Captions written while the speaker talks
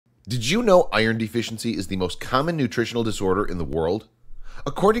Did you know iron deficiency is the most common nutritional disorder in the world?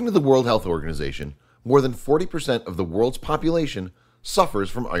 According to the World Health Organization, more than 40% of the world's population suffers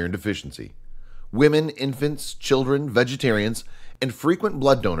from iron deficiency. Women, infants, children, vegetarians, and frequent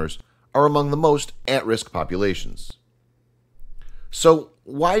blood donors are among the most at-risk populations. So,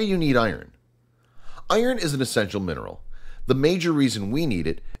 why do you need iron? Iron is an essential mineral. The major reason we need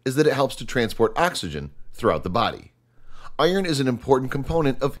it is that it helps to transport oxygen throughout the body. Iron is an important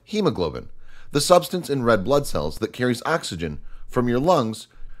component of hemoglobin, the substance in red blood cells that carries oxygen from your lungs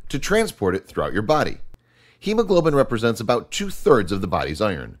to transport it throughout your body. Hemoglobin represents about 2/3 of the body's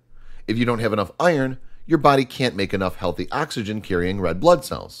iron. If you don't have enough iron, your body can't make enough healthy oxygen-carrying red blood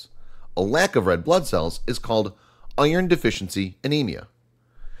cells. A lack of red blood cells is called iron deficiency anemia.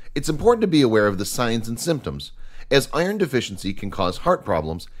 It's important to be aware of the signs and symptoms, as iron deficiency can cause heart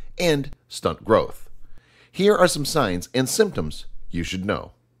problems and stunt growth. Here are some signs and symptoms you should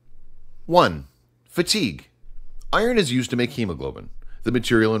know. 1. Fatigue. Iron is used to make hemoglobin, the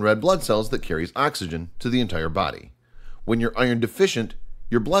material in red blood cells that carries oxygen to the entire body. When you're iron deficient,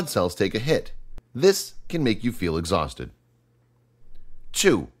 your blood cells take a hit. This can make you feel exhausted.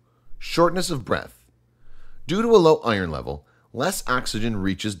 2. Shortness of breath. Due to a low iron level, less oxygen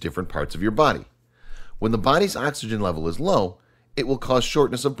reaches different parts of your body. When the body's oxygen level is low, it will cause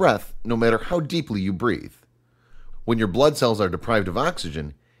shortness of breath no matter how deeply you breathe. When your blood cells are deprived of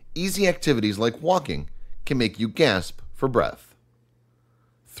oxygen, easy activities like walking can make you gasp for breath.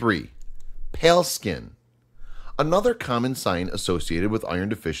 3. Pale skin. Another common sign associated with iron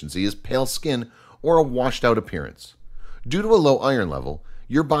deficiency is pale skin or a washed-out appearance. Due to a low iron level,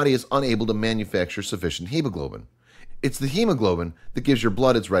 your body is unable to manufacture sufficient hemoglobin. It's the hemoglobin that gives your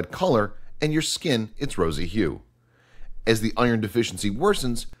blood its red color and your skin its rosy hue. As the iron deficiency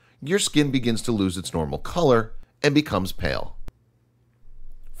worsens, your skin begins to lose its normal color and becomes pale.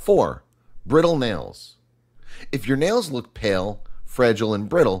 4. Brittle nails. If your nails look pale, fragile, and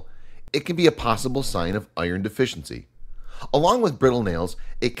brittle, it can be a possible sign of iron deficiency. Along with brittle nails,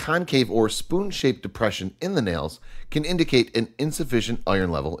 a concave or spoon-shaped depression in the nails can indicate an insufficient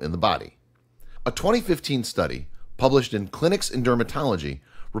iron level in the body. A 2015 study, published in Clinics in Dermatology,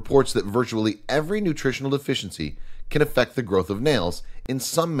 reports that virtually every nutritional deficiency can affect the growth of nails in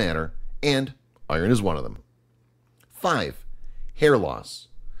some manner, and iron is one of them. 5. Hair loss.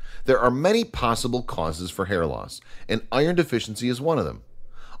 There are many possible causes for hair loss, and iron deficiency is one of them.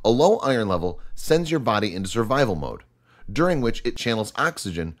 A low iron level sends your body into survival mode, during which it channels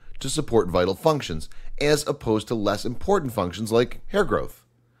oxygen to support vital functions, as opposed to less important functions like hair growth.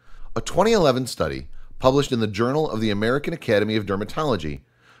 A 2011 study, published in the Journal of the American Academy of Dermatology,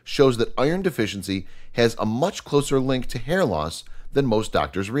 shows that iron deficiency has a much closer link to hair loss than most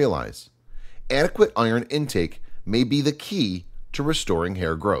doctors realize. Adequate iron intake may be the key to restoring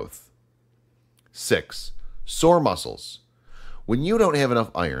hair growth. 6. Sore muscles. When you don't have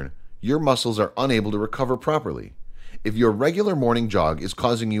enough iron, your muscles are unable to recover properly. If your regular morning jog is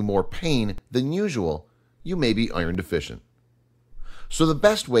causing you more pain than usual, you may be iron deficient. So the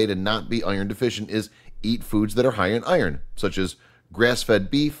best way to not be iron deficient is eat foods that are high in iron, such as grass-fed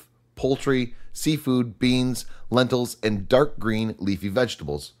beef, poultry, seafood, beans, lentils, and dark green leafy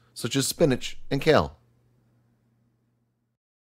vegetables, such as spinach and kale.